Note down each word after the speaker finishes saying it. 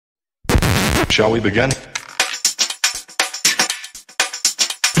Shall we begin?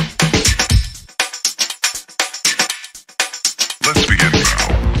 Let's begin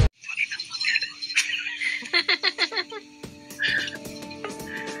now.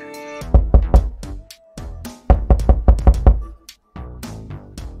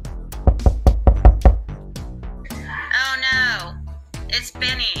 Oh no, it's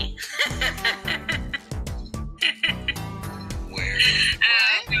Benny. Where?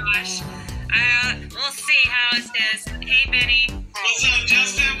 Oh gosh. We'll see how it goes. Hey Benny. What's up,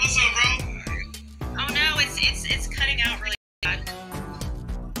 Justin? What's up, bro? Oh no, it's cutting out really bad.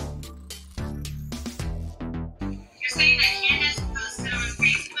 You're saying that Candace posted on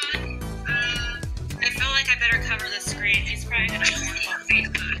Facebook? I feel like I better cover the screen. He's probably gonna post on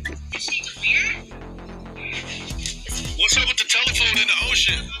Facebook. Is she weird? What's up with the telephone in the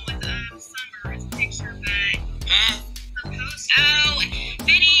ocean? With Summer's picture, but Huh? her post. Oh,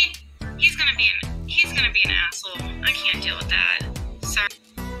 Benny, he's gonna be an asshole. I can't deal with that. Sorry,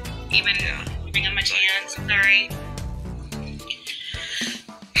 even giving him a chance. Sorry.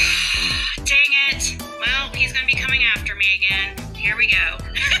 Dang it. Well, he's gonna be coming after me again. Here we go.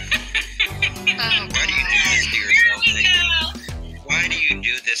 Why do you do this to yourself, Here we Ziggy? go. Why do you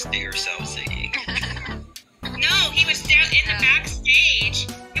do this to yourself, Ziggy? No, he was down in the backstage.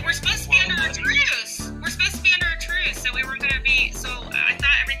 We're supposed to be under a truce. We're supposed to be under a truce, so we were gonna be. So I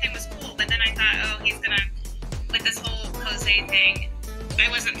thought everything was cool, but then I thought, oh, he's gonna with this whole Jose thing. I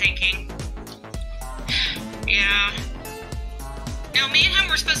wasn't thinking. Yeah. No, me and him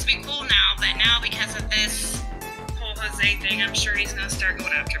were supposed to be cool now, but now because of this whole Jose thing, I'm sure he's gonna start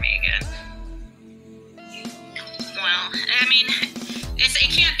going after me again. Well, I mean,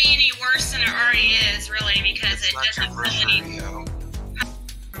 it can't be any worse than it already is, really, because it doesn't feel any.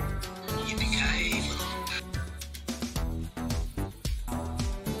 Yippee-ki-yay.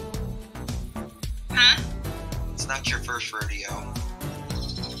 Huh? It's not your first rodeo.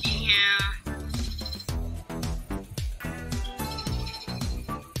 Yeah.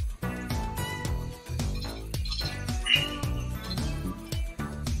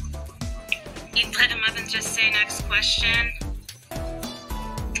 You'd let him up and just say next question.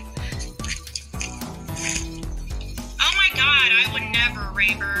 Oh my god, I would never,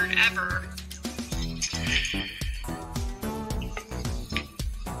 Raybird, ever.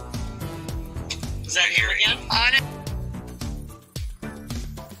 Is that here again?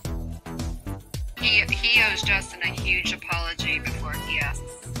 He owes Justin a huge apology before he asks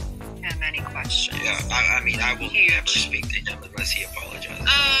him any questions. Yeah, I mean, I will Huge. never speak to him unless he apologizes.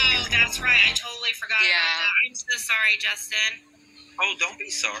 Oh, that's right. I totally forgot about that. I'm so sorry, Justin. Oh, don't be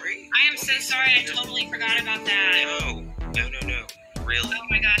sorry. I am so sorry. I totally forgot about that. No. Really? Oh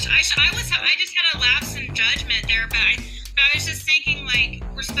my gosh. I just had a lapse in judgment there, but I was just thinking, like,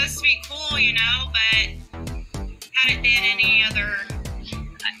 we're supposed to be cool, you know, but had it been any other,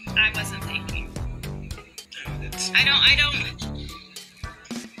 I wasn't thinking.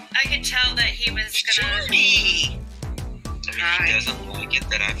 I could tell that he was gonna. Jordy! I mean, he doesn't like it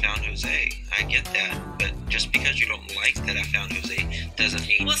that I found Jose. I get that. But just because you don't like that I found Jose doesn't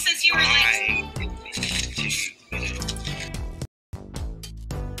mean Well, since you were like,